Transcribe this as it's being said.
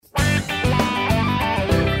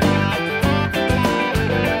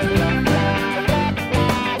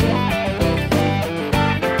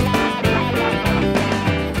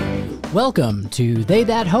Welcome to They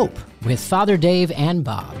That Hope with Father Dave and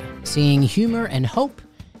Bob, seeing humor and hope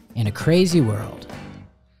in a crazy world.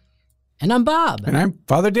 And I'm Bob. And I'm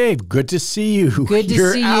Father Dave. Good to see you. Good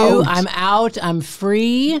to see you. I'm out. I'm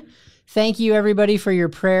free. Thank you, everybody, for your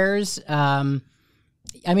prayers. Honestly,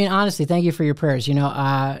 thank you for your prayers.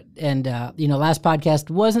 Last podcast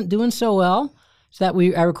wasn't doing so well. So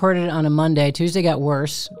I recorded it on a Monday. Tuesday got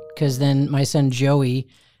worse because then my son Joey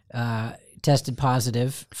tested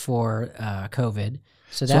positive for COVID.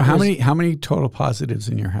 So how many total positives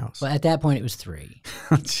in your house? Well, at that point it was 3.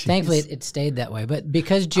 Oh, thankfully it stayed that way. But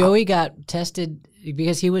because Joey got tested,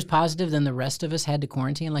 because he was positive, then the rest of us had to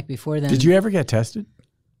quarantine. Like before then. Did you ever get tested?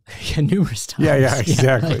 Yeah, numerous times. Yeah,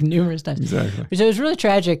 exactly. Numerous times. Exactly. So it was really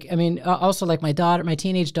tragic. I mean, also like my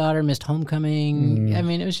teenage daughter missed homecoming. I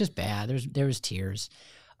mean, it was just bad. There was tears.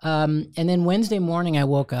 And then Wednesday morning I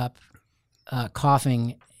woke up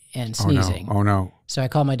coughing and sneezing. Oh no. So I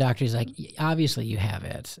called my doctor. He's like, obviously you have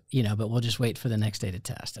it, but we'll just wait for the next day to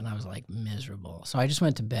test. And I was like miserable. So I just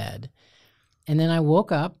went to bed. And then I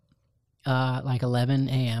woke up like 11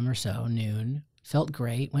 a.m. or so, noon, felt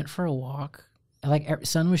great, went for a walk. Like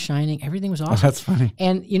sun was shining, everything was awesome. Oh, that's funny.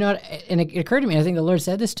 And and it occurred to me, I think the Lord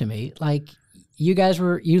said this to me, like you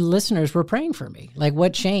listeners were praying for me. Like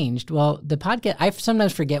what changed? Well, the podcast, I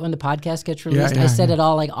sometimes forget when the podcast gets released. I set it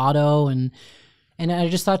all like auto and I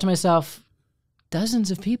just thought to myself,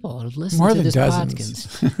 dozens of people have listened to this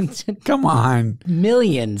podcast. Come on.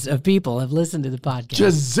 Millions of people have listened to the podcast.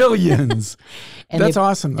 Just zillions. That's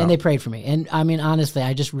awesome, though. And they prayed for me. And I mean, honestly,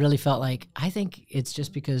 I just really felt like, I think it's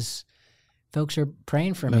just because folks are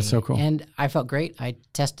praying for me. That's so cool. And I felt great. I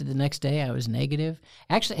tested the next day. I was negative.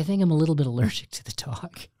 Actually, I think I'm a little bit allergic to the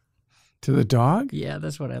dog. To the dog? Yeah,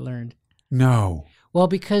 that's what I learned. No. Well,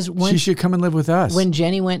 because she should come and live with us. When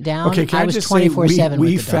Jenny went down, I was 24/7 with the dog.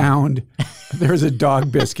 We found there's a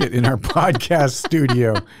dog biscuit in our podcast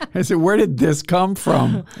studio. I said, where did this come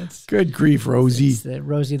from? Good grief, Rosie. It's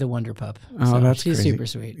Rosie the Wonder Pup. Oh, that's she's crazy. Super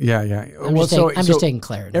sweet. Yeah. I'm just taking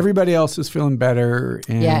Claritin. Everybody else is feeling better.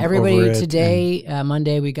 And everybody today,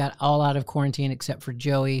 Monday, we got all out of quarantine except for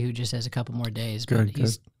Joey, who just has a couple more days. But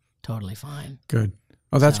he's totally fine. Good.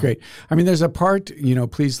 Oh, that's great. I mean, there's a part,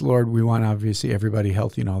 please, Lord, we want obviously everybody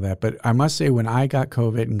healthy and all that. But I must say, when I got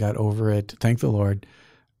COVID and got over it, thank the Lord,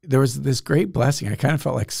 there was this great blessing. I kind of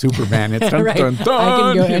felt like Superman. It's dun, right. dun, dun, I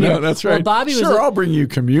can go anywhere. That's right. Well, I'll bring you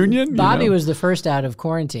communion. Bobby was the first out of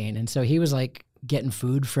quarantine. And so he was like getting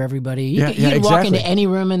food for everybody. He could exactly. walk into any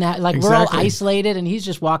room in that. Like we're all isolated and he's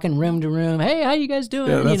just walking room to room. Hey, how you guys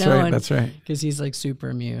doing? Yeah, that's right. Because he's like super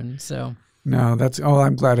immune. So. No,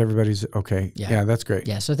 I'm glad everybody's okay. Yeah, that's great.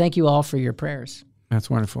 Yeah, so thank you all for your prayers. That's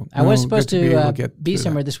wonderful. I was supposed to be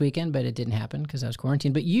somewhere this weekend, but it didn't happen because I was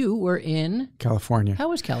quarantined. But you were in California. How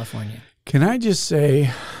was California? Can I just say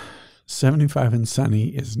 75 and sunny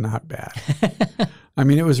is not bad. I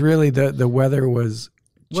mean, it was really, the weather was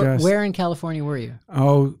just... Where in California were you?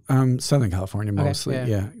 Oh, Southern California mostly,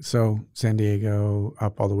 yeah. So San Diego,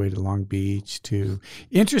 up all the way to Long Beach to...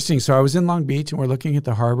 Interesting, so I was in Long Beach and we're looking at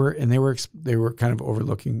the harbor and they were kind of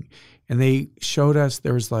overlooking and they showed us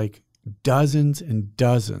there was like dozens and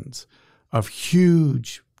dozens of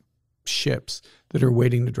huge ships that are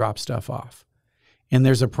waiting to drop stuff off. And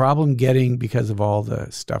there's a problem because of all the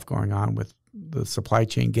stuff going on with the supply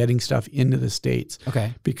chain, getting stuff into the States.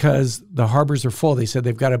 Okay. Because the harbors are full. They said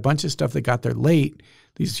they've got a bunch of stuff that got there late.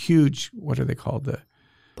 These huge, what are they called? The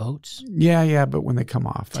boats? Yeah, but when they come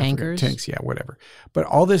off. Tankers? Tanks, yeah, whatever. But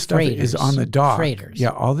all this stuff is on the dock. Freighters. Yeah,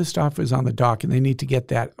 all this stuff is on the dock, and they need to get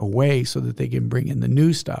that away so that they can bring in the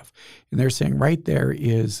new stuff. And they're saying right there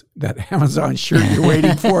is that Amazon shirt you're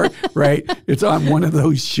waiting for, right? It's on one of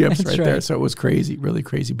those ships right there. So it was crazy, really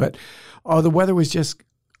crazy. But the weather was just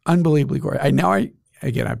unbelievably gorgeous.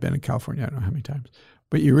 I've been in California, I don't know how many times,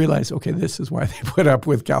 but you realize, okay, this is why they put up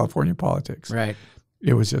with California politics. Right.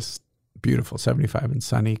 It was just beautiful, 75 and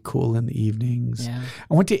sunny, cool in the evenings. Yeah.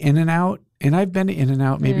 I went to In-N-Out, and I've been to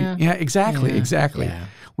In-N-Out maybe. Yeah, exactly. Yeah.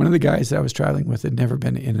 One of the guys that I was traveling with had never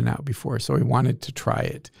been to In-N-Out before, so he wanted to try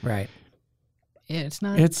it. Right. Yeah, it's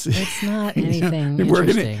not anything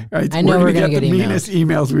interesting. I know we're going to get the meanest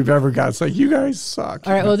emails we've ever got. It's like, you guys suck.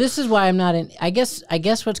 All right, well, this is why I'm not in. I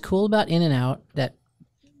guess what's cool about In-N-Out that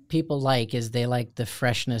people like is they like the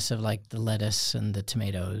freshness of like the lettuce and the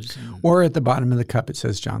tomatoes. Or at the bottom of the cup, it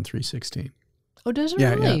says John 3:16. Oh, does it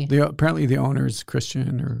really? Yeah. Apparently the owner is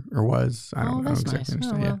Christian or was. I don't know exactly.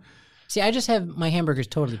 Nice. Yeah. See, I just have my hamburgers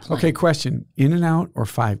totally plain. Okay, question. In-N-Out or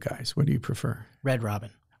Five Guys? What do you prefer? Red Robin.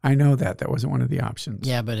 I know that wasn't one of the options.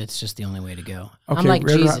 Yeah, but it's just the only way to go. Okay, I'm like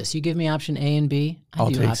Jesus. You give me option A and B, I'll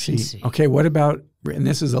do take option C. Okay, what about, and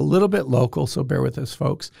this is a little bit local, so bear with us,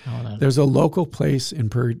 folks. Hold on. There's a local place in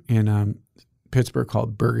Pittsburgh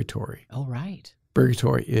called Burgatory. Oh, right.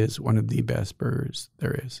 Burgatory is one of the best burgers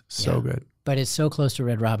there is. So good. But it's so close to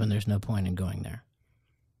Red Robin, there's no point in going there.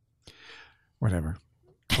 Whatever.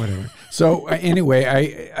 So anyway,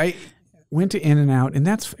 I went to In-N-Out, and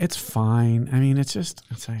it's fine. I mean, it's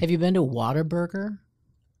like, have you been to Whataburger?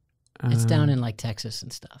 It's down in like Texas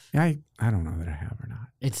and stuff. I don't know that I have or not.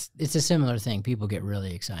 It's a similar thing. People get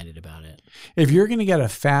really excited about it. If you're going to get a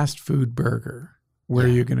fast food burger, where are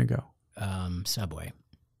you going to go? Subway.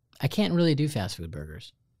 I can't really do fast food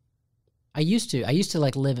burgers. I used to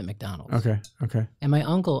like live at McDonald's. Okay. And my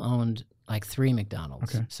uncle owned like 3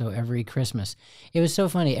 McDonald's. Okay. So every Christmas, it was so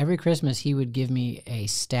funny. Every Christmas he would give me a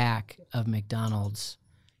stack of McDonald's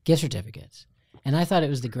gift certificates. And I thought it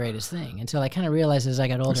was the greatest thing until I kind of realized as I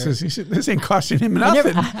got older. This ain't costing him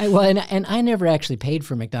nothing. I never actually paid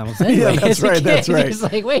for McDonald's anyway. Yeah, that's right. That's right. It was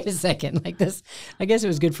like, wait a second, like this. I guess it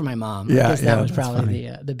was good for my mom. Yeah, I guess that was that's probably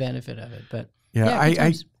the benefit of it. But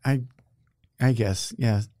I guess,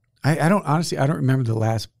 yeah. I don't remember the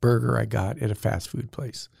last burger I got at a fast food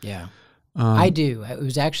place. Yeah, I do. It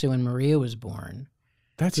was actually when Maria was born.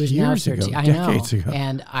 That's years ago, decades ago.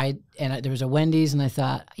 And there was a Wendy's, and I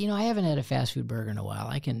thought, I haven't had a fast food burger in a while.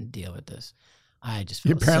 I can deal with this. I just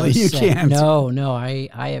felt apparently so you sick. can't. No, I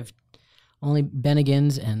have only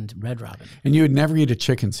Bennigan's and Red Robin. And you would never eat a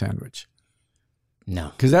chicken sandwich.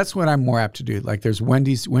 No, because that's what I'm more apt to do. Like there's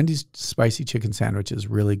Wendy's spicy chicken sandwich is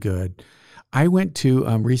really good. I went to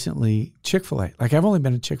recently Chick-fil-A. Like I've only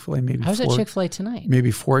been to Chick-fil-A maybe. I was at Chick-fil-A tonight.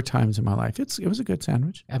 Maybe 4 times in my life. It was a good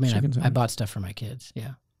sandwich. I mean, I bought stuff for my kids.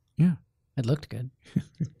 Yeah. It looked good.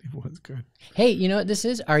 It was good. Hey, you know what this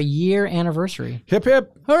is? Our year anniversary. Hip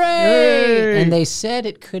hip! Hooray! Hooray! And they said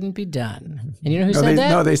it couldn't be done. And you know who said that?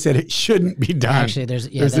 No, they said it shouldn't be done. Actually, there's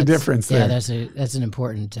a difference there. Yeah, that's an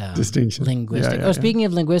important distinction. Linguistic. Speaking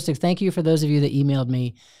of linguistics, thank you for those of you that emailed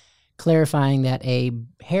me clarifying that a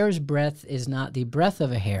hair's breadth is not the breadth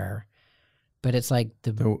of a hair, but it's like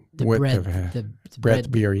the width breadth of a hair. The breadth,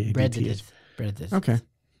 B-R-E-A-D-T. Breadth. Okay.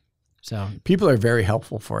 So people are very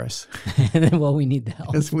helpful for us. Well, we need the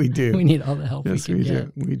help. Yes, we do. We need all the help yes, we can do.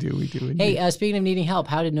 get. We do. Hey, speaking of needing help,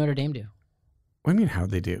 how did Notre Dame do? What do you mean how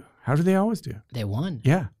they do? How do they always do? They won.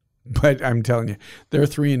 Yeah. But I'm telling you, they're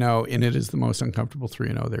 3-0, and it is the most uncomfortable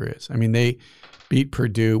 3-0 there is. I mean, they beat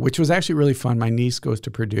Purdue, which was actually really fun. My niece goes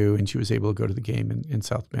to Purdue, and she was able to go to the game in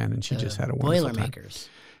South Bend, and she just had a wonderful time. Boilermakers.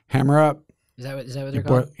 Hammer up. Is that what they're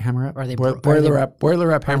called? Hammer up. Are they boiler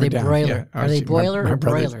up? Hammer down. Broiler? Yeah. Are they boiler or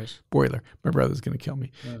broilers? Boiler. My brother's going to kill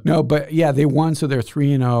me. No, but yeah, they won, so they're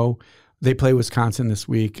 3-0. They play Wisconsin this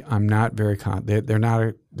week. I'm not very they're not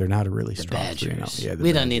a really strong 3-0. Yeah,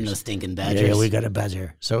 we don't need no stinking Badgers. Yeah, we got a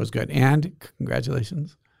buzzer. So it was good. And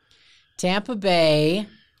congratulations. Tampa Bay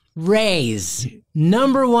Rays,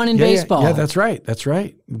 #1 in baseball. Yeah, that's right. That's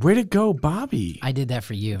right. Way to go, Bobby. I did that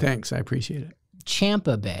for you. Thanks. I appreciate it.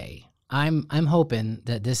 Tampa Bay. I'm hoping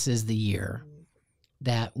that this is the year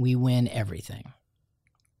that we win everything.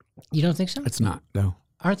 You don't think so? It's not, no.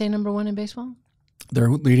 Aren't they #1 in baseball? They're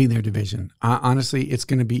leading their division. Honestly, it's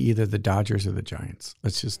going to be either the Dodgers or the Giants.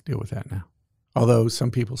 Let's just deal with that now. Although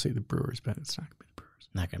some people say the Brewers, but it's not going to be the Brewers.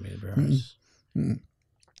 Not going to be the Brewers. Mm-mm.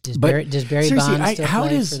 Does Barry Bonds still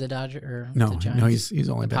play for the Dodgers or the Giants? No, he's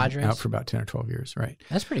only been Padres? out for about 10 or 12 years, right?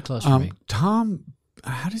 That's pretty close for me. Tom,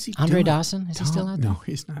 how does he Andre do Dawson? Is he still out there? No,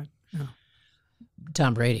 he's not. No.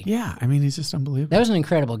 Tom Brady. Yeah, I mean, he's just unbelievable. That was an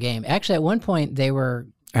incredible game. Actually, at one point, they were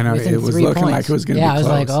I know, within it was 3 looking points. like it was going to be close.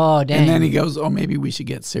 Yeah, I was like, oh, dang. And then he goes, oh, maybe we should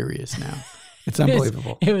get serious now. It's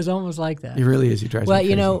unbelievable. It was almost like that. He really is. He drives me crazy.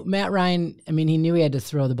 You know, Matt Ryan, I mean, he knew he had to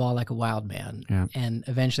throw the ball like a wild man. Yeah. And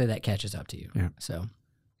eventually that catches up to you. Yeah. So.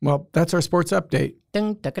 Well, that's our sports update.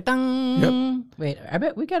 Ding, ding. Yep. Wait, I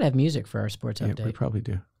bet we got to have music for our sports update. Yeah, we probably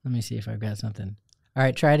do. Let me see if I've got something. All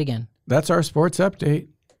right, try it again. That's our sports update.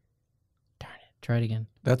 Darn it. Try it again.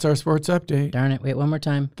 That's our sports update. Darn it. Wait, one more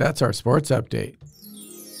time. That's our sports update.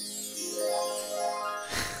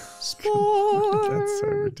 Sports. That's so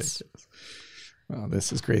ridiculous. Well,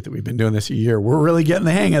 this is great that we've been doing this a year. We're really getting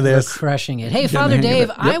the hang of this. We're crushing it. Hey, Father Dave,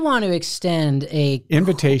 Yep. I want to extend a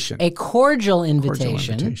cordial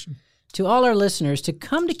invitation to all our listeners to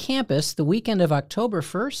come to campus the weekend of October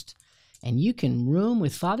 1st, and you can room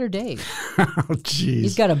with Father Dave. Oh, jeez.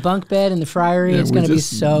 He's got a bunk bed in the friary. It's going to be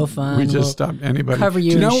so fun. We just stopped anybody. Cover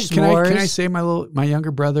you in can s'mores. I say my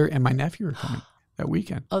younger brother and my nephew are coming? that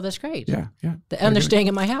weekend. Oh, that's great. Yeah. And they're staying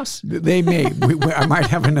at my house. They may. I might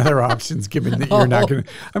have another options given that you're not going to.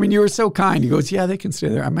 I mean, you were so kind. He goes, yeah, they can stay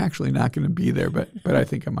there. I'm actually not going to be there, but I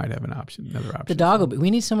think I might have another option. The dog will be.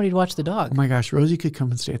 We need somebody to watch the dog. Oh my gosh, Rosie could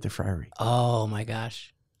come and stay at the Friary. Oh my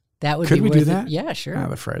gosh. That would Could be we worth do that? It. Yeah, sure.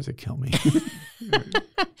 The Friars would kill me.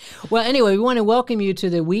 Well, anyway, we want to welcome you to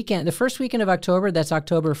the first weekend of October. That's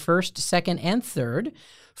October 1st, 2nd, and 3rd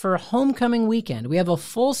for Homecoming Weekend. We have a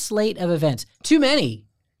full slate of events. Too many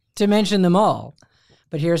to mention them all.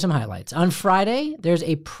 But here are some highlights. On Friday, there's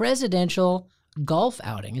a presidential golf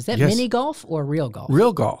outing. Is that mini golf or real golf?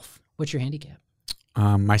 Real golf. What's your handicap?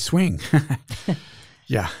 My swing.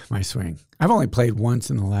 Yeah, my swing. I've only played once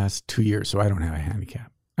in the last 2 years, so I don't have a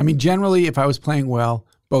handicap. I mean, generally, if I was playing well,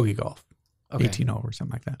 bogey golf. Okay. 18 over,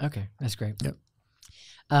 something like that. Okay, that's great. Yep.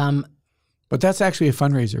 But that's actually a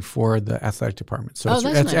fundraiser for the athletic department. So it's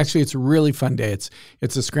nice. Actually, it's a really fun day.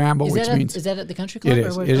 It's a scramble, is that at the country club? It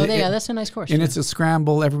is. That's a nice course. And it's a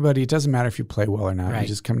scramble. Everybody, it doesn't matter if you play well or not. Right. You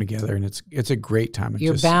just come together, and it's a great time.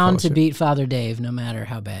 You're bound to beat Father Dave no matter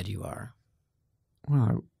how bad you are. Well,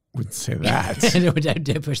 I wouldn't say that. I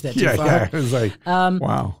did push that too far. Yeah, it was like,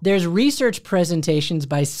 wow. There's research presentations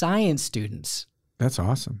by science students. That's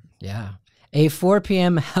awesome. Yeah. A 4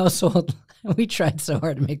 p.m. household. We tried so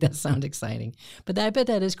hard to make that sound exciting, but I bet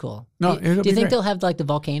that is cool. No, do you think great. They'll have like the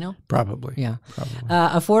volcano? Probably. Yeah. Probably.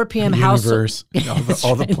 A 4 p.m. universe,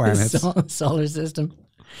 all the planets, the solar system.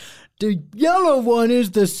 The yellow one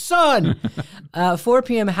is the sun. 4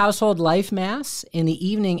 p.m. household life mass. In the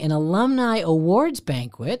evening, an alumni awards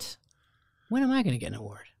banquet. When am I going to get an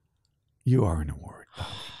award? You are an award.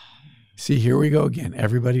 See, here we go again.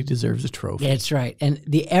 Everybody deserves a trophy. That's right. And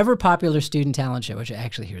the ever-popular student talent show, which I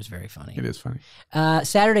actually hear is very funny. It is funny.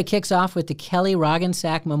 Saturday kicks off with the Kelly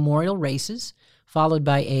Roggensack Memorial Races, followed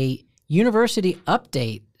by a university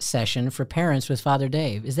update session for parents with Father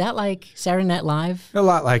Dave. Is that like Saturday Night Live? A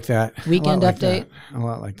lot like that. Weekend update? A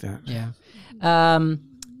lot like that. Yeah.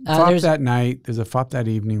 FOP that night. There's a FOP that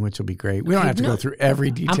evening, which will be great. We don't have to go through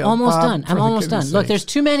every detail. I'm almost done. Look, there's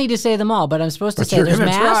too many to say them all, but I'm supposed to say there's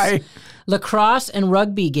mass, lacrosse, and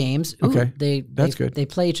rugby games. Ooh, okay, that's good. They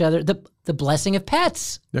play each other. The blessing of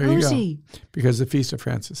pets. There Rosie. You go. Because the Feast of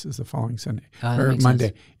Francis is the following Sunday or Monday.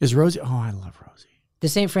 Sense. Is Rosie? Oh, I love Rosie. The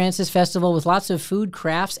St. Francis Festival with lots of food,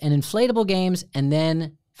 crafts, and inflatable games, and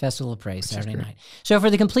then Festival of Praise Saturday night. So for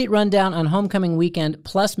the complete rundown on Homecoming Weekend,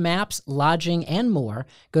 plus maps, lodging, and more,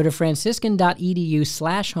 go to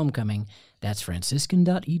franciscan.edu/homecoming. That's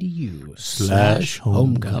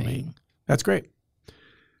franciscan.edu/homecoming. That's great.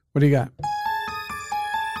 What do you got?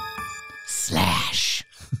 Slash.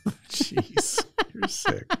 Jeez, you're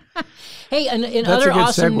sick. Hey, in other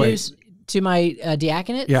awesome news to my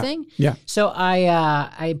diaconate thing. Yeah. So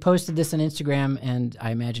I posted this on Instagram, and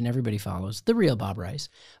I imagine everybody follows the real Bob Rice.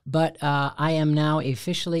 But I am now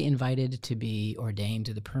officially invited to be ordained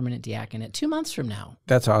to the permanent diaconate 2 months from now.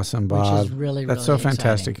 That's awesome, Bob. Which is really, that's so exciting.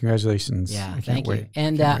 fantastic. Congratulations. Yeah, I thank you.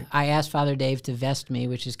 And I asked Father Dave to vest me,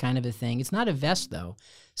 which is kind of a thing. It's not a vest though.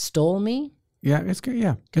 Stole me. Yeah, it's good.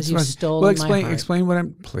 Yeah, because you stole my heart. Explain what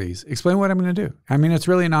I'm going to do. I mean, it's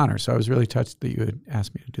really an honor. So I was really touched that you had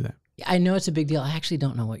asked me to do that. I know it's a big deal. I actually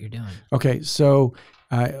don't know what you're doing. Okay, so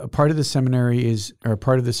a part of the seminary is, or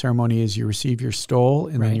part of the ceremony is, you receive your stole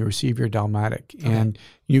and then you receive your dalmatic, and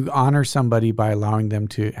you honor somebody by allowing them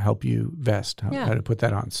to help you vest, how to put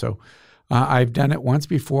that on. So I've done it once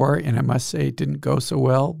before, and I must say it didn't go so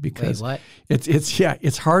well because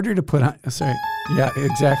it's harder to put on. Sorry, yeah,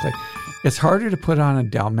 exactly. It's harder to put on a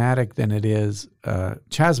dalmatic than it is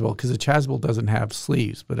chasuble, because a chasuble doesn't have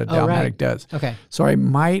sleeves, but a dalmatic does. Okay. So I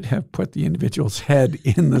might have put the individual's head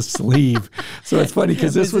in the sleeve. So it's funny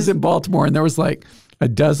because this was in Baltimore, and there was like a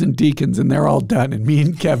dozen deacons, and they're all done. And me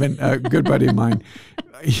and Kevin, a good buddy of mine,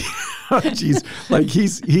 geez, like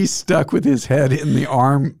he's stuck with his head in the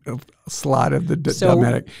arm slot of the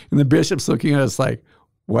dalmatic, and the bishop's looking at us like,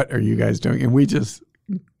 "What are you guys doing?" And we just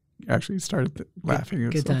actually started laughing.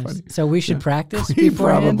 It was so funny. So we should practice. We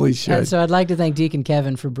probably should. And so I'd like to thank Deacon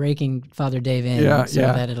Kevin for breaking Father Dave in, so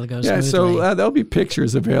that it'll go smoothly. So there'll be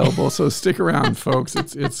pictures available. So stick around, folks.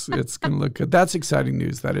 It's going to look good. That's exciting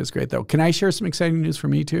news. That is great, though. Can I share some exciting news for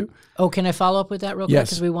me too? Oh, can I follow up with that real quick?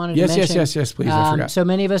 Because we wanted to mention. Yes, please. I forgot. So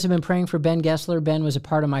many of us have been praying for Ben Gessler. Ben was a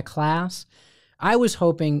part of my class. I was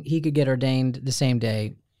hoping he could get ordained the same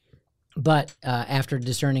day. But after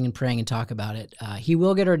discerning and praying and talk about it, he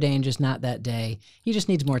will get ordained, just not that day. He just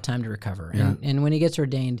needs more time to recover. And when he gets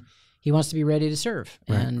ordained, he wants to be ready to serve.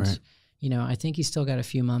 I think he's still got a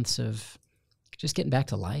few months of just getting back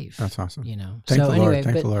to life. That's awesome. You know. Thank the Lord.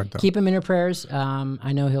 Thank the Lord. Though. Keep him in your prayers.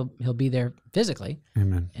 I know he'll be there physically.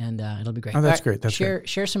 Amen. And it'll be great. Oh, that's great. That's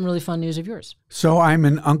share some really fun news of yours. So I'm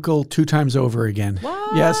an uncle 2 times over again.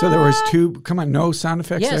 What? Yeah. So there was 2. Come on, no sound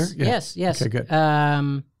effects there. Yeah. Yes. Okay, good.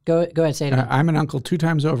 Go ahead. Say it again. I'm an uncle 2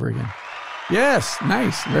 times over again. Yes.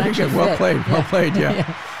 Nice. Very good. Well played. Well played.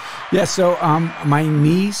 Yeah. Yeah, so my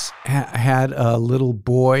niece had a little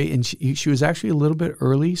boy, and she was actually a little bit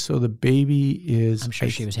early, so the baby is... I'm sure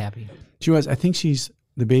she was happy. She was. I think the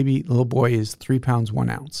little boy is 3 pounds, 1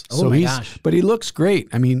 ounce. Oh, so my gosh. But he looks great.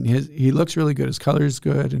 I mean, he looks really good. His color is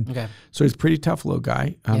good. And so he's a pretty tough little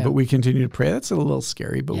guy, but we continue to pray. That's a little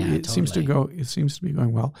scary, but it seems to be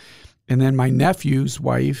going well. And then my nephew's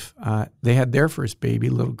wife, they had their first baby,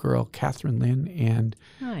 little girl, Catherine Lynn, and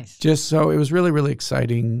nice. Just so it was really, really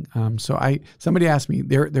exciting. Somebody asked me,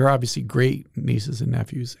 they're obviously great nieces and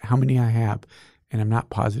nephews, how many I have, and I'm not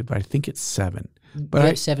positive, but I think it's 7. But you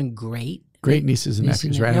have 7 great nieces and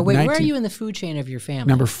nephews, right? Now, wait, where are you in the food chain of your family?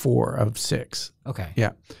 Number 4 of 6. Okay.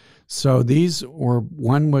 Yeah. So these were,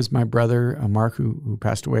 one was my brother, Mark, who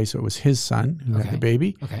passed away, so it was his son who had the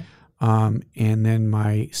baby. Okay. And then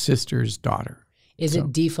my sister's daughter. Is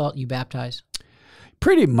it default you baptize?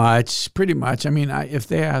 Pretty much. I mean, if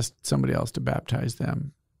they asked somebody else to baptize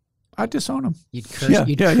them, I'd disown them. You'd curse them.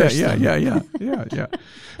 Yeah.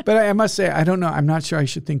 But I must say, I don't know. I'm not sure I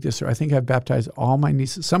should think this, or I think I've baptized all my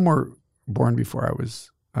nieces. Some were born before I was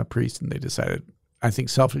a priest, and they decided, I think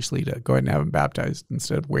selfishly, to go ahead and have them baptized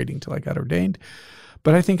instead of waiting till I got ordained.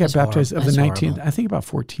 But I think I baptized of the 19, I think about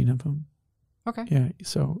 14 of them. Okay. Yeah.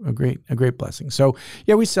 So a great blessing. So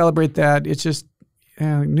yeah, we celebrate that. It's just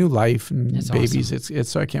new life and That's babies. Awesome.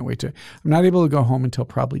 It's so I can't wait to. I'm not able to go home until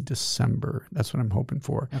probably December. That's what I'm hoping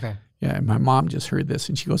for. Okay. Yeah. And my mom just heard this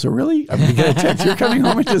and she goes, "Oh, really? I'm gonna get a text. You're coming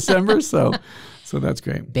home in December." So that's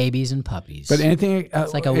great. Babies and puppies. But anything?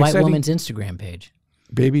 It's like a white woman's Instagram page.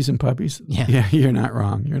 Babies and puppies. Yeah. Yeah. You're not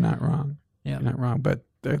wrong. Yeah. You're not wrong. But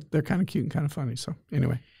they're kind of cute and kind of funny. So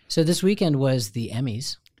anyway. So this weekend was the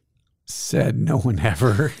Emmys. Said no one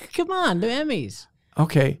ever. Come on, the Emmys.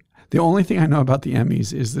 Okay. The only thing I know about the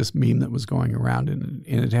Emmys is this meme that was going around, and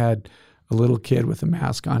it had a little kid with a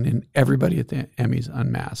mask on, and everybody at the Emmys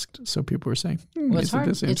unmasked. So people were saying,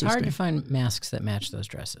 it's hard to find masks that match those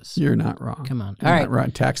dresses. You're not wrong. Come on. You're not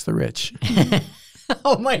wrong. Tax the rich.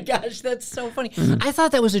 Oh my gosh, that's so funny. Mm-hmm. I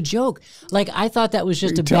thought that was a joke. Like, I thought that was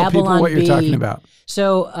just a Tell Babylon people what you're Bee. talking about.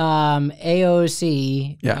 So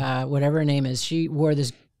AOC, whatever her name is, she wore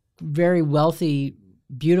this very wealthy,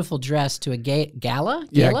 beautiful dress to a gala?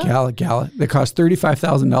 Yeah, gala. They cost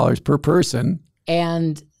 $35,000 per person.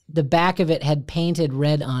 And the back of it had painted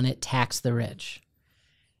red on it, tax the rich.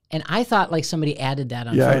 And I thought like somebody added that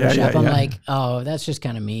on Photoshop. I'm like, oh, that's just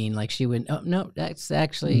kind of mean. Like she wouldn't, oh, no, that's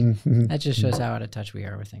actually, that just shows how out of touch we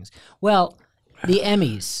are with things. Well, the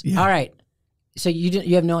Emmys. Yeah. All right. So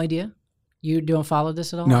you have no idea? You don't follow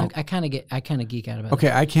this at all? No. I kind of geek out about it.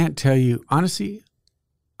 Okay, I can't tell you. Honestly,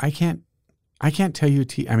 I can't tell you.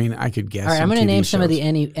 I mean, I could guess. All right, I'm going to name some of the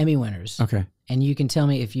Emmy winners. Okay. And you can tell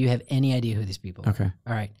me if you have any idea who these people are. Okay.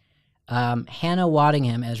 All right. Hannah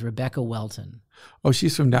Waddingham as Rebecca Welton. Oh,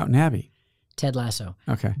 she's from Downton Abbey. Ted Lasso.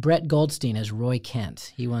 Okay. Brett Goldstein as Roy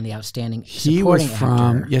Kent. He won the outstanding He was supporting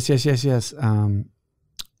from, actor. yes.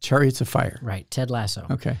 Chariots of Fire. Right, Ted Lasso.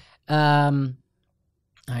 Okay. All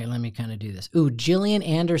right, let me kind of do this. Ooh, Gillian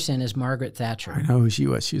Anderson as Margaret Thatcher. I know who she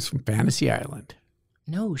was. She was from Fantasy Island.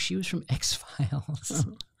 No, she was from X-Files.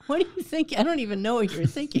 What do you think? I don't even know what you're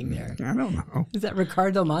thinking there. I don't know. Is that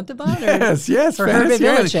Ricardo Montalban? Yes. Or Herbert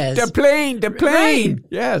Villaches? The plane. Right.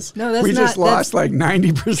 Yes. No, that's we not. Just lost like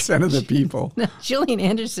 90% of the people. No, Gillian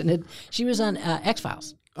Anderson, she was on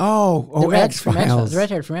X-Files. Oh, X-Files. The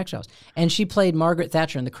red-haired from X-Files. And she played Margaret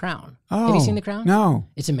Thatcher in The Crown. Oh. Have you seen The Crown? No.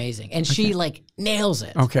 It's amazing. And she like nails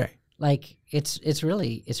it. Okay. Like it's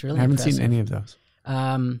really I haven't impressive. seen any of those.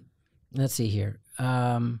 Let's see here.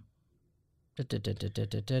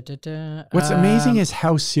 What's amazing is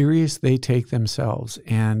how serious they take themselves,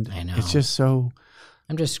 and I know. it's just so.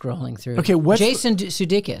 I'm just scrolling through. Okay, Jason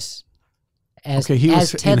Sudeikis as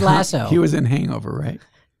was Ted Lasso. He was in Hangover, right?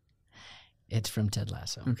 It's from Ted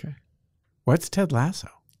Lasso. Okay, what's Ted Lasso?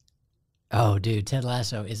 Oh, dude, Ted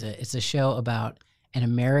Lasso it's a show about an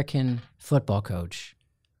American football coach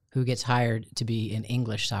who gets hired to be an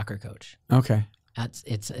English soccer coach. Okay,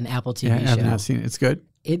 it's an Apple TV show. I have not seen it. It's good.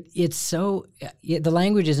 It's so the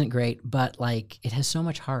language isn't great, but like it has so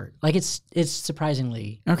much heart. Like it's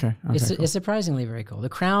surprisingly okay. Cool. It's surprisingly very cool. The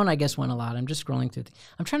Crown, I guess, won a lot. I'm just scrolling through.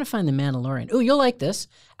 I'm trying to find The Mandalorian. Oh, you'll like this.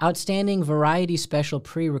 Outstanding variety special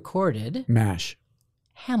pre-recorded. MASH.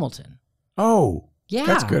 Hamilton. Oh. Yeah.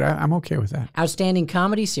 That's good. I'm okay with that. Outstanding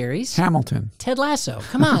comedy series. Hamilton. Ted Lasso.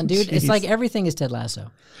 Come on, dude. It's like everything is Ted Lasso.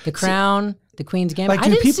 The Crown, The Queen's Gambit. Like, I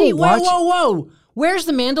didn't see. Whoa. Where's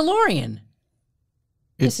The Mandalorian?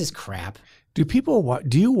 This is crap. Do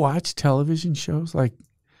you watch television shows? Like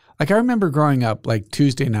I remember growing up, like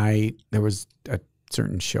Tuesday night, there was a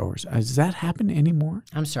certain show. Does that happen anymore?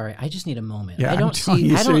 I'm sorry. I just need a moment. Yeah, I don't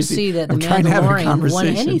see that The Mandalorian won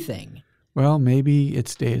anything. Well, maybe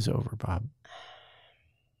its day is over, Bob.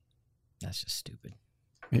 That's just stupid.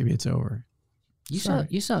 Maybe it's over. You saw The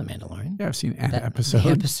Mandalorian? Yeah, I've seen an episode.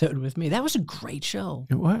 The episode with me. That was a great show.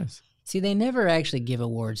 It was. See, they never actually give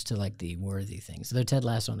awards to like the worthy things. Though Ted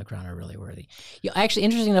Lasso and The Crown are really worthy. Actually,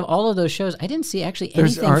 interesting of all of those shows, I didn't see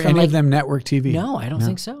anything Are from any of them network TV? No, I don't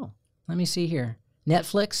think so. Let me see here.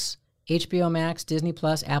 Netflix, HBO Max, Disney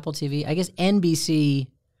Plus, Apple TV. I guess NBC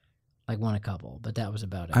won a couple, but that was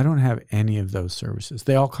about it. I don't have any of those services.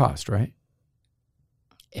 They all cost, right?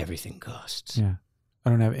 Everything costs. Yeah. I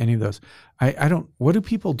don't have any of those. I don't. What do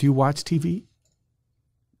people do? You watch TV?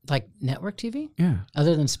 Like network TV? Yeah.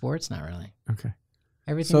 Other than sports, not really. Okay.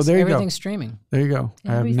 Everything's streaming. There you go.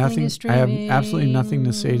 I have nothing. I have absolutely nothing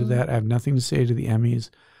to say to that. I have nothing to say to the Emmys.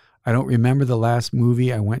 I don't remember the last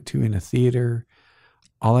movie I went to in a theater.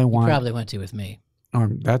 All I want. You probably went to with me.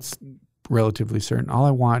 That's relatively certain. All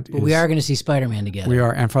I want is. We are going to see Spider-Man together. We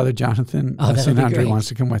are. And Father Jonathan St. Andre wants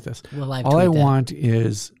to come with us. All I want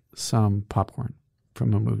is some popcorn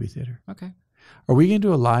from a movie theater. Okay. Are we going to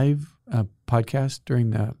do a live podcast during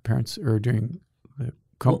the parents or during the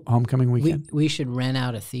homecoming weekend? We should rent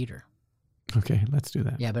out a theater. Okay, let's do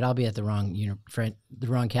that. Yeah, but I'll be at the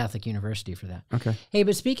wrong Catholic university for that. Okay. Hey,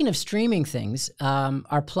 but speaking of streaming things,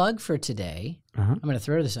 our plug for today, I'm going to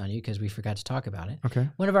throw this on you because we forgot to talk about it. Okay.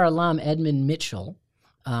 One of our alum, Edmund Mitchell,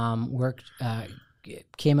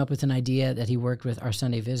 came up with an idea that he worked with our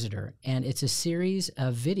Sunday Visitor, and it's a series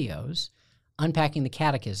of videos unpacking the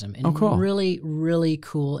catechism in really, really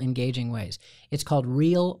cool, engaging ways. It's called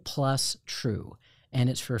Real Plus True, and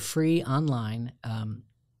it's for free online.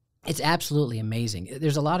 It's absolutely amazing.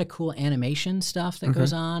 There's a lot of cool animation stuff that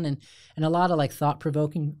goes on and a lot of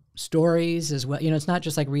thought-provoking stories as well. It's not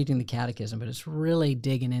just like reading the catechism, but it's really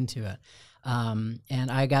digging into it.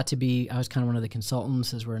 And I was kind of one of the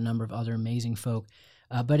consultants, as were a number of other amazing folk.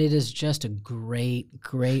 But it is just a great,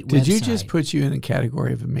 great website. Did you just put you in the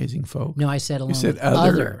category of amazing folk? No, I said along. You said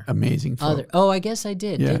other amazing folk. Oh, I guess I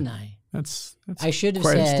did, didn't I? That's I should have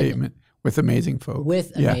quite said a statement. With amazing folk.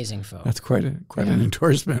 With amazing folk. That's quite an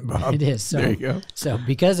endorsement, Bob. It is. So, there you go. So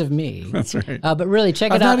because of me. That's right. But really,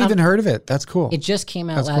 check it out. I've not even heard of it. That's cool. It just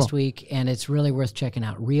came out last week, and it's really worth checking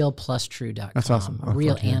out. RealPlusTrue.com. That's awesome.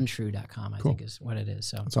 RealAndTrue.com, I think is what it is.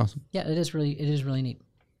 So that's awesome. Yeah, it is really neat.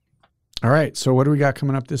 All right. So what do we got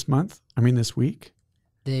coming up this week?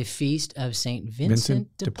 The Feast of St.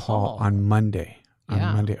 Vincent de Paul. On Monday.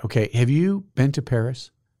 Okay. Have you been to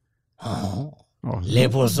Paris? Les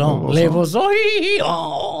Beaux-Arts.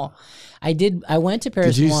 I did. I went to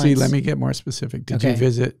Paris. Did you once. see? Let me get more specific. Did you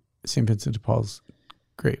visit St. Vincent de Paul's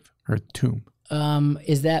grave or tomb?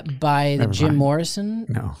 Is that by Jim Morrison?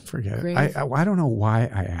 No, forget it. I don't know why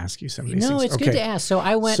I ask you some of these things. No, it's good to ask. So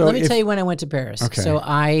I went. Let me tell you when I went to Paris. Okay. So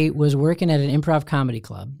I was working at an improv comedy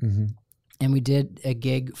club, and we did a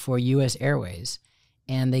gig for U.S. Airways,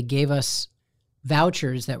 and they gave us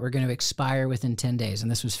vouchers that were going to expire within 10 days, and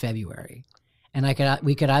this was February. And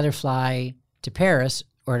we could either fly to Paris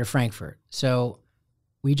or to Frankfurt. So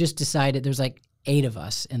we just decided there's 8 of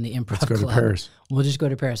us in the improv club. Let's go to Paris. We'll just go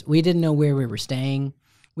to Paris. We didn't know where we were staying.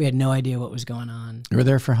 We had no idea what was going on. You were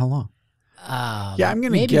there for how long? I'm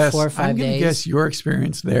going to guess. 4 or 5 days. I'm going to guess your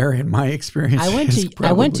experience there and my experience. I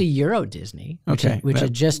went to Euro Disney, which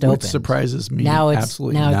had just opened. Which surprises me. Now it's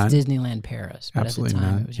absolutely it's Disneyland Paris, but absolutely at the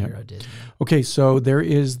time none. it was Euro Disney. Okay, so there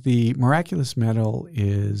is the miraculous medal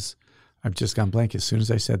is. I've just gone blank as soon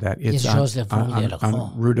as I said that. It's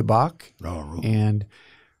on Rue de Bac. And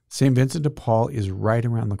St. Vincent de Paul is right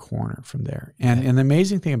around the corner from there. And the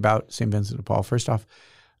amazing thing about St. Vincent de Paul, first off,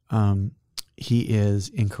 he is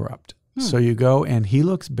incorrupt. So you go, and he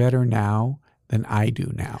looks better now than I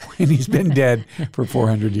do now. And he's been dead for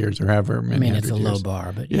 400 years or however many it's a low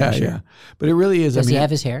bar, but yeah. But it really is. Does he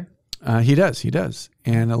have his hair? He does.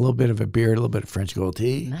 And a little bit of a beard, a little bit of French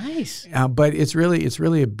goatee. Nice. But it's really a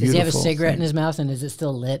beautiful Does he have a cigarette in his mouth, and is it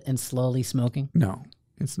still lit and slowly smoking? No,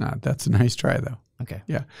 it's not. That's a nice try, though. Okay.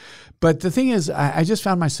 Yeah. But the thing is, I just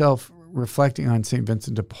found myself reflecting on St.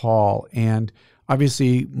 Vincent de Paul, and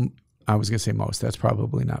obviously, I was going to say most. That's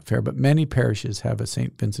probably not fair, but many parishes have a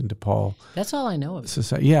St. Vincent de Paul. That's all I know of.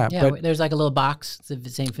 Society. Yeah, but there's a little box, the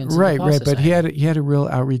St. Vincent de Paul Right. Society. But he had a real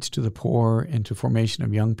outreach to the poor and to formation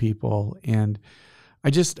of young people, and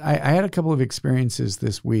I had a couple of experiences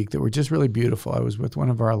this week that were just really beautiful. I was with one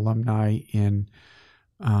of our alumni in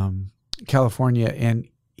California, and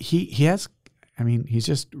he's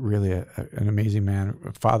just really an amazing man,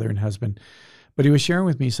 a father and husband. But he was sharing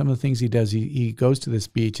with me some of the things he does. He goes to this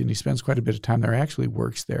beach and he spends quite a bit of time there. He actually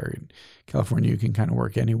works there. In California, you can kind of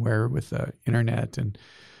work anywhere with the internet. And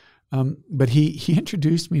but he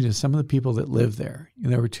introduced me to some of the people that live there.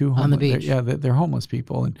 And there were two on the beach. They're homeless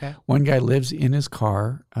people. And one guy lives in his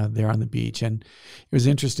car there on the beach. And it was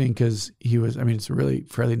interesting because it's a really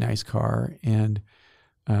fairly nice car. And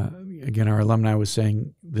again, our alumni was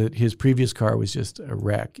saying that his previous car was just a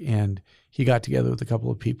wreck, and he got together with a couple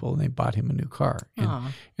of people and they bought him a new car.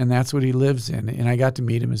 And that's what he lives in. And I got to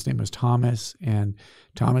meet him. His name was Thomas, and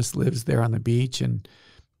Thomas lives there on the beach, and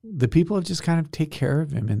the people have just kind of take care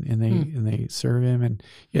of him and they serve him, and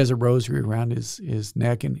he has a rosary around his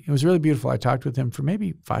neck. And it was really beautiful. I talked with him for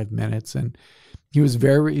maybe 5 minutes, and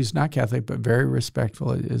he's not Catholic, but very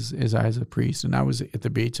respectful as I as a priest. And I was at the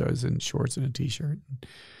beach. I was in shorts and a t-shirt.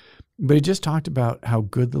 But he just talked about how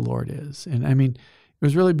good the Lord is. And it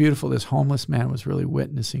was really beautiful. This homeless man was really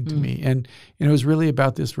witnessing to me. And it was really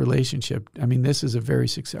about this relationship. This is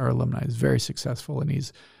our alumni is very successful, and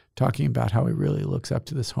he's talking about how he really looks up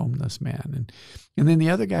to this homeless man. And then the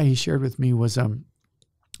other guy he shared with me was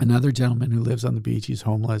another gentleman who lives on the beach. He's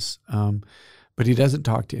homeless, but he doesn't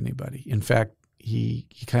talk to anybody. In fact, he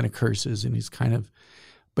kind of curses, and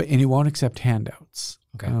and he won't accept handouts.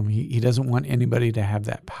 Okay. He doesn't want anybody to have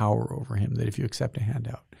that power over him, that if you accept a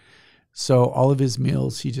handout. So all of his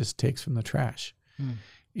meals he just takes from the trash.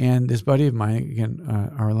 And this buddy of mine,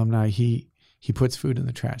 again, our alumni, he puts food in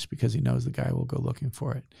the trash because he knows the guy will go looking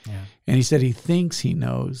for it. Yeah. And he said he thinks he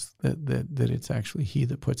knows that it's actually he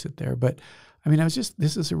that puts it there. But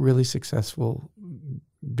this is a really successful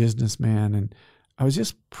businessman, and I was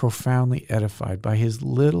just profoundly edified by his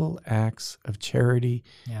little acts of charity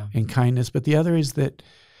and kindness. But the other is that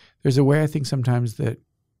there's a way I think sometimes that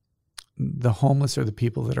the homeless are the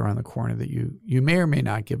people that are on the corner that you may or may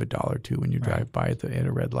not give $1 to when you drive by at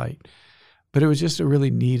a red light. But it was just a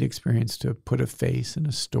really neat experience to put a face and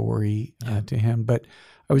a story to him. But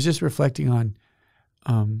I was just reflecting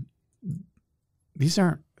on these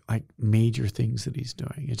aren't like major things that he's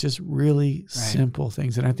doing. It's just really simple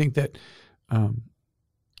things. And I think that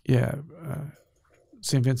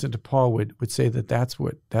St. Vincent de Paul would say that that's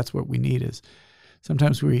what we need is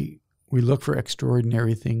sometimes we look for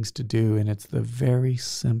extraordinary things to do, and it's the very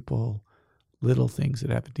simple little things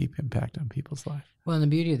that have a deep impact on people's life. Well, and the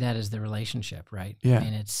beauty of that is the relationship, right? Yeah.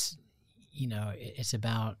 It's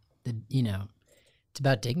about it's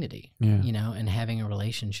about dignity, and having a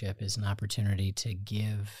relationship is an opportunity to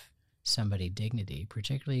give somebody dignity,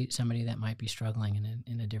 particularly somebody that might be struggling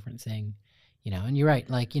in a different thing. And you're right.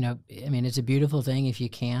 It's a beautiful thing if you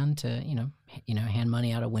can to, hand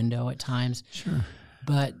money out a window at times. Sure.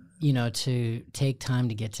 But, to take time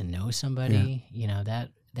to get to know somebody,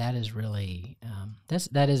 that is really,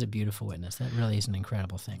 that is a beautiful witness. That really is an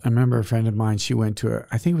incredible thing. I remember a friend of mine, she went to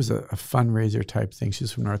I think it was a fundraiser type thing.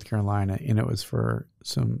 She's from North Carolina, and it was for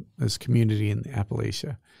this community in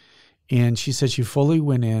Appalachia. And she said she fully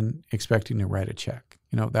went in expecting to write a check.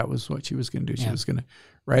 That was what she was going to do. She was going to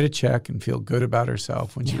write a check and feel good about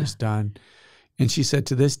herself when she was done. And she said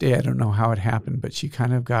to this day, I don't know how it happened, but she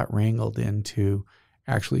kind of got wrangled into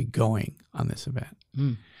actually going on this event.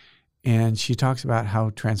 And she talks about how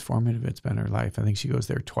transformative it's been in her life. I think she goes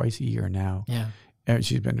there twice a year now. Yeah. And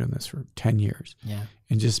she's been doing this for 10 years. Yeah.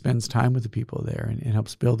 And just spends time with the people there and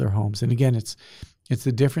helps build their homes. And again, it's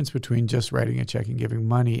the difference between just writing a check and giving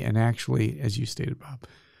money and actually, as you stated, Bob,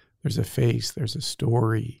 there's a face, there's a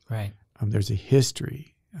story, right? There's a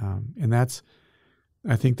history. And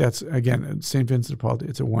I think that's, again, St. Vincent de Paul,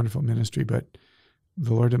 it's a wonderful ministry, but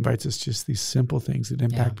the Lord invites us just these simple things that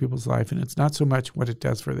impact people's life. And it's not so much what it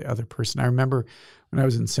does for the other person. I remember when I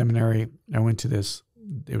was in seminary, I went to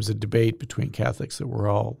it was a debate between Catholics that were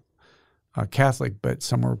all Catholic, but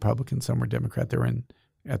some were Republican, some were Democrat. They were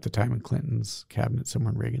at the time in Clinton's cabinet, some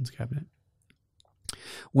were in Reagan's cabinet.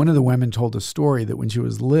 One of the women told a story that when she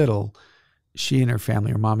was little, she and her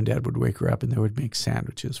family, her mom and dad, would wake her up and they would make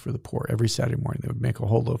sandwiches for the poor. Every Saturday morning, they would make a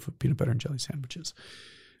whole loaf of peanut butter and jelly sandwiches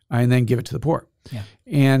and then give it to the poor. Yeah.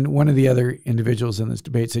 And one of the other individuals in this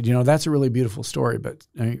debate said, that's a really beautiful story, but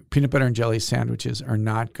peanut butter and jelly sandwiches are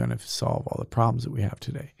not going to solve all the problems that we have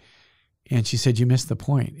today. And she said, you missed the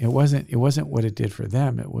point. It wasn't what it did for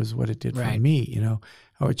them. It was what it did for me,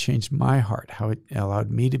 how it changed my heart, how it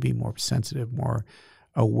allowed me to be more sensitive, more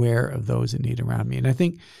aware of those in need around me. And I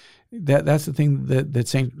think that's the thing that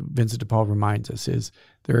St. Vincent de Paul reminds us is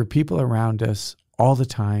there are people around us all the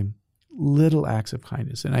time little acts of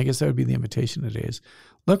kindness. And I guess that would be the invitation today is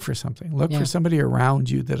look for something. Look for somebody around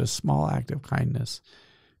you that a small act of kindness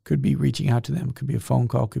could be reaching out to them, could be a phone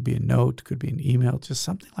call, could be a note, could be an email, just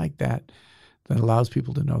something like that allows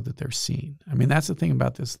people to know that they're seen. I mean, that's the thing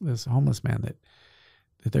about this homeless man,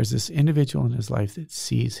 that there's this individual in his life that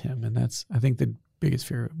sees him. And that's, I think, the biggest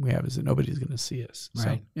fear we have is that nobody's going to see us.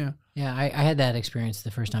 Right. So, yeah. I had that experience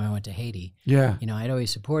the first time I went to Haiti. Yeah. You know, I'd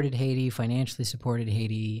always supported Haiti, financially supported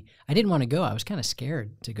Haiti. I didn't want to go. I was kind of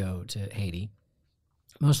scared to go to Haiti,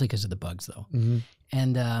 mostly because of the bugs, though. Mm-hmm.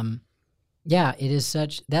 And it is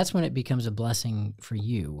that's when it becomes a blessing for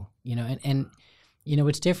you, you know, and you know,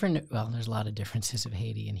 it's different. Well, there's a lot of differences of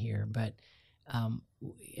Haiti and here, but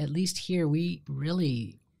at least here we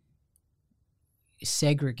really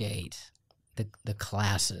segregate the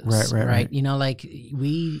classes, right? You know, like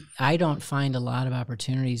I don't find a lot of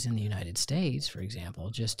opportunities in the United States, for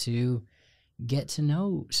example, just to get to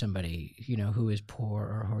know somebody, you know, who is poor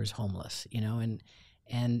or who is homeless, you know,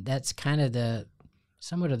 and that's kind of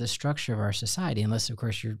somewhat of the structure of our society, unless of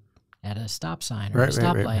course you're at a stop sign or a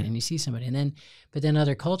stoplight and you see somebody, but then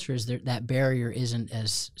other cultures, that barrier isn't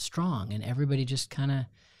as strong, and everybody just kind of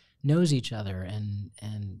knows each other and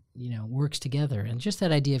you know, works together, and just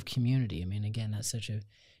that idea of community. I mean, again, that's such a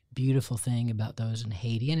beautiful thing about those in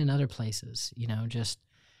Haiti and in other places. You know, just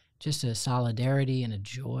a solidarity and a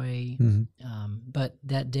joy, but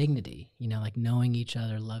that dignity. You know, like knowing each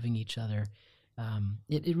other, loving each other.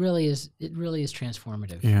 It really is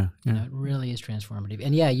transformative. Yeah. You know, it really is transformative.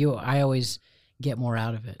 And I always get more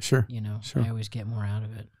out of it. Sure. You know, sure. I always get more out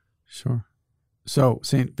of it. Sure. So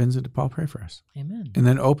St. Vincent de Paul, pray for us. Amen. And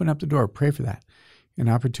then open up the door, pray for that. An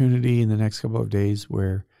opportunity in the next couple of days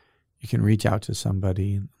where you can reach out to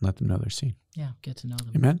somebody and let them know they're seen. Yeah, get to know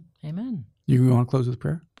them. Amen. Amen. You want to close with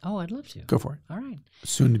prayer? Oh, I'd love to. Go for it. All right.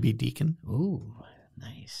 Soon to be deacon. Ooh,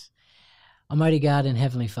 nice. Almighty God and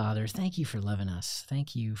Heavenly Father, thank you for loving us.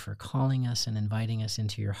 Thank you for calling us and inviting us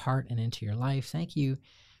into your heart and into your life. Thank you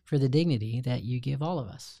for the dignity that you give all of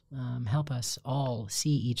us. Help us all see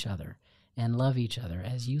each other and love each other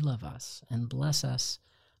as you love us, and bless us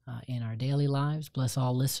in our daily lives. Bless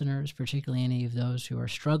all listeners, particularly any of those who are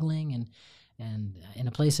struggling and in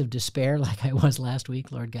a place of despair like I was last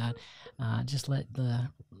week, Lord God. Just let the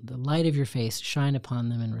light of your face shine upon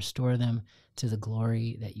them and restore them to the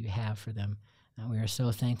glory that you have for them. We are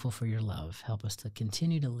so thankful for your love. Help us to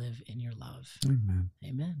continue to live in your love. Amen.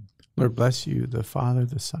 Amen. Lord bless you, the Father,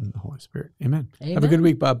 the Son, and the Holy Spirit. Amen. Amen. Have a good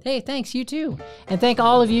week, Bob. Hey, thanks. You too. And thank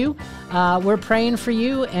all of you. We're praying for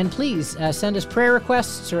you. And please send us prayer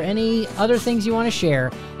requests or any other things you want to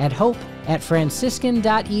share at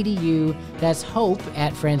hope@franciscan.edu. That's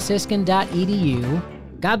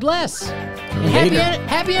hope@franciscan.edu. God bless. And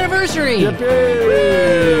happy anniversary.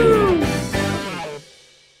 Yippee!